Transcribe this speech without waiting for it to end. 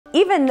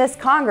Even this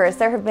Congress,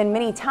 there have been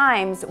many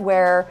times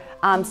where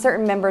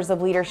certain members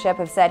of leadership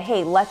have said,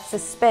 hey, let's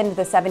suspend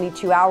the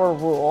 72-hour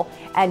rule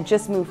and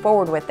just move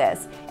forward with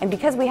this. And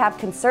because we have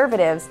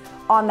conservatives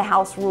on the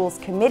House Rules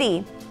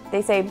Committee,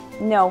 they say,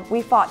 no,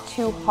 we fought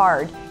too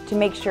hard to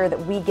make sure that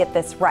we get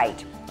this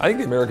right. I think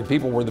the American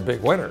people were the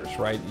big winners,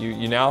 right?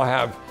 You now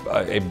have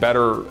a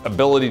better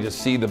ability to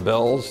see the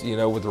bills,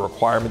 with the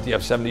requirement that you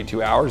have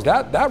 72 hours.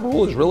 That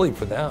rule is really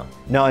for them.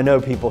 Now, I know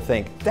people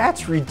think,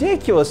 that's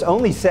ridiculous,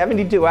 only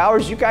 72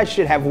 hours? You guys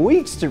should have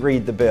weeks to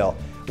read the bill.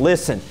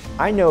 Listen,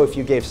 I know if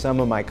you gave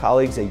some of my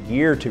colleagues a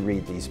year to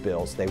read these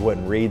bills, they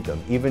wouldn't read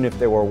them, even if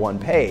they were one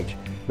page.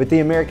 But the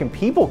American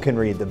people can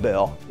read the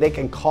bill. They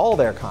can call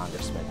their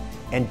congressman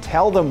and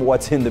tell them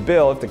what's in the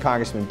bill if the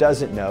congressman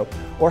doesn't know,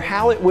 or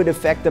how it would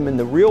affect them in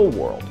the real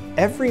world.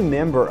 Every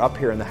member up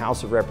here in the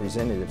House of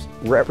Representatives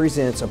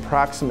represents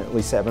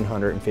approximately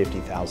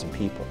 750,000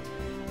 people.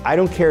 I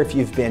don't care if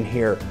you've been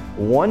here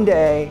one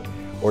day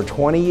or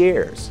 20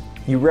 years,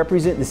 you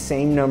represent the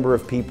same number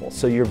of people,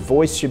 so your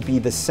voice should be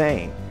the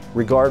same,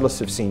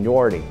 regardless of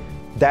seniority.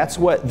 That's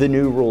what the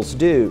new rules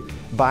do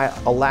by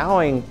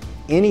allowing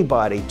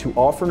anybody to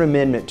offer an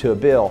amendment to a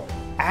bill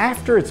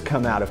after it's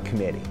come out of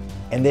committee.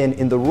 And then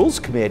in the Rules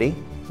Committee,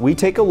 we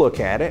take a look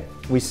at it.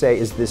 We say,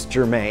 is this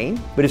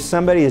germane? But if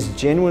somebody is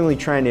genuinely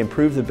trying to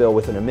improve the bill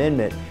with an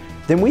amendment,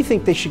 then we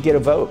think they should get a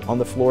vote on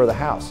the floor of the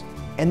House.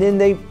 And then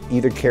they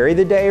either carry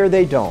the day or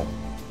they don't.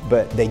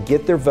 But they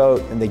get their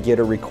vote and they get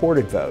a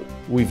recorded vote.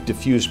 We've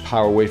diffused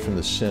power away from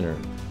the center.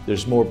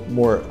 There's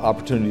more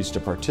opportunities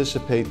to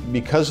participate.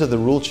 Because of the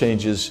rule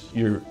changes,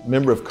 your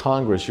member of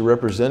Congress, your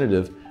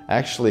representative,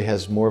 actually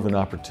has more of an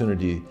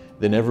opportunity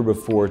than ever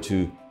before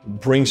to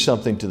bring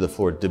something to the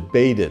floor,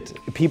 debate it.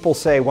 People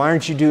say, why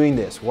aren't you doing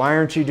this? Why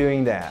aren't you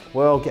doing that?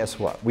 Well, guess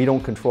what? We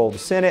don't control the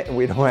Senate and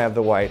we don't have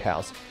the White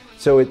House.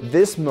 So at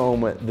this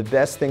moment, the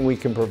best thing we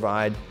can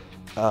provide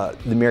the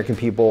American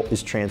people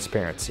is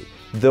transparency.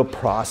 The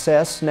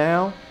process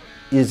now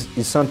is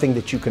something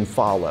that you can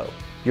follow.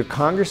 Your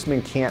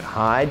congressman can't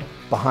hide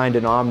behind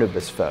an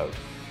omnibus vote.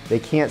 They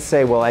can't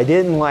say, well, I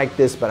didn't like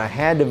this, but I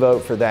had to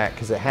vote for that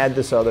because it had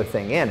this other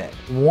thing in it.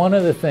 One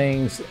of the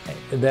things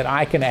that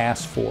I can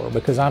ask for,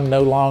 because I'm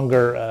no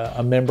longer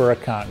a member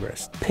of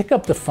Congress, pick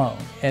up the phone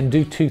and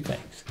do two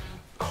things.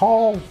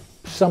 Call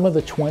some of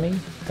the 20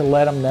 to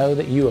let them know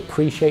that you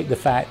appreciate the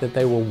fact that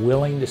they were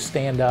willing to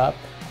stand up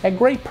at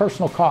great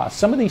personal cost.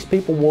 Some of these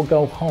people will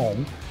go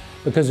home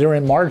because they're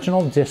in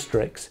marginal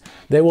districts.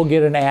 They will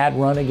get an ad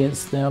run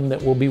against them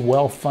that will be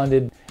well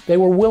funded. They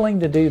were willing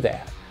to do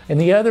that. And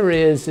the other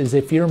is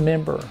if your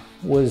member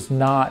was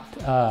not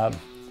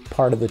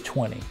part of the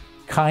 20,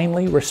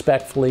 kindly,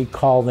 respectfully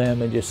call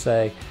them and just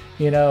say,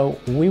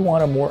 we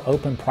want a more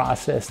open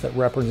process that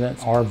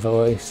represents our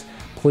voice.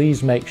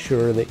 Please make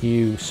sure that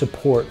you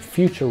support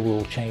future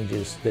rule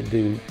changes that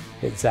do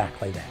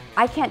exactly that.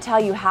 I can't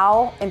tell you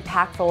how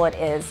impactful it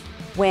is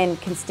when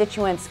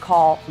constituents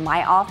call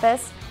my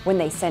office, when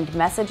they send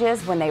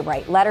messages, when they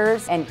write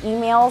letters and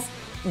emails.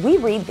 We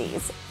read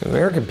these. The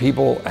American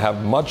people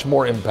have much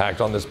more impact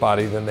on this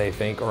body than they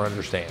think or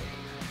understand.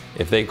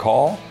 If they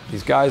call,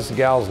 these guys and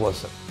gals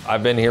listen.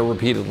 I've been here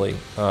repeatedly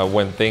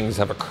when things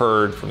have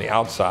occurred from the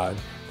outside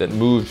that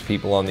moves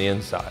people on the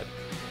inside.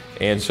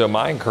 And so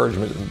my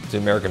encouragement to the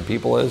American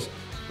people is,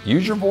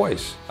 use your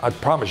voice. I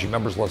promise you,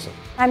 members listen.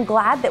 I'm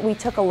glad that we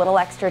took a little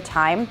extra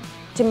time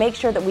to make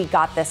sure that we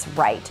got this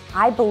right.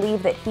 I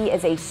believe that he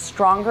is a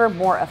stronger,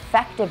 more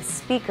effective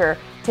speaker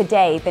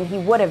today than he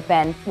would have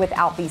been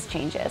without these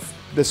changes.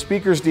 The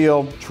speaker's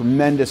deal,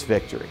 tremendous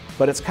victory.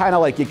 But it's kind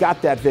of like, you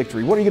got that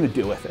victory, what are you going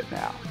to do with it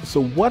now?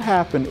 So what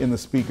happened in the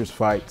speaker's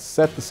fight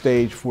set the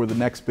stage for the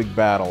next big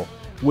battle,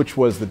 which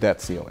was the debt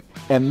ceiling.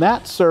 And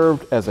that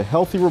served as a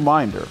healthy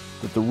reminder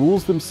that the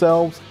rules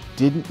themselves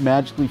didn't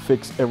magically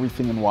fix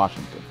everything in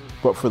Washington.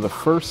 But for the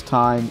first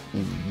time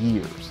in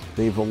years,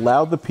 they've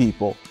allowed the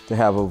people to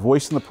have a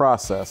voice in the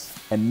process,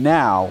 and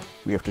now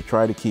we have to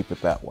try to keep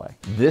it that way.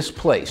 This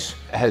place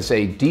has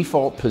a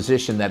default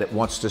position that it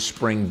wants to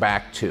spring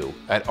back to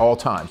at all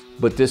times.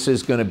 But this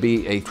is going to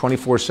be a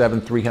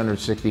 24/7,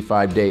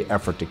 365-day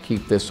effort to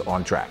keep this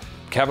on track.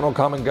 Kevin will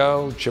come and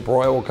go, Chip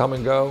Roy will come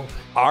and go.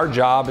 Our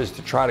job is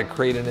to try to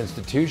create an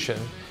institution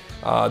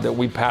that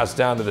we pass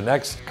down to the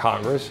next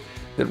Congress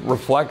that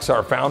reflects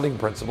our founding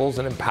principles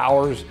and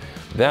empowers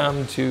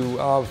them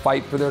to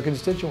fight for their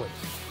constituents.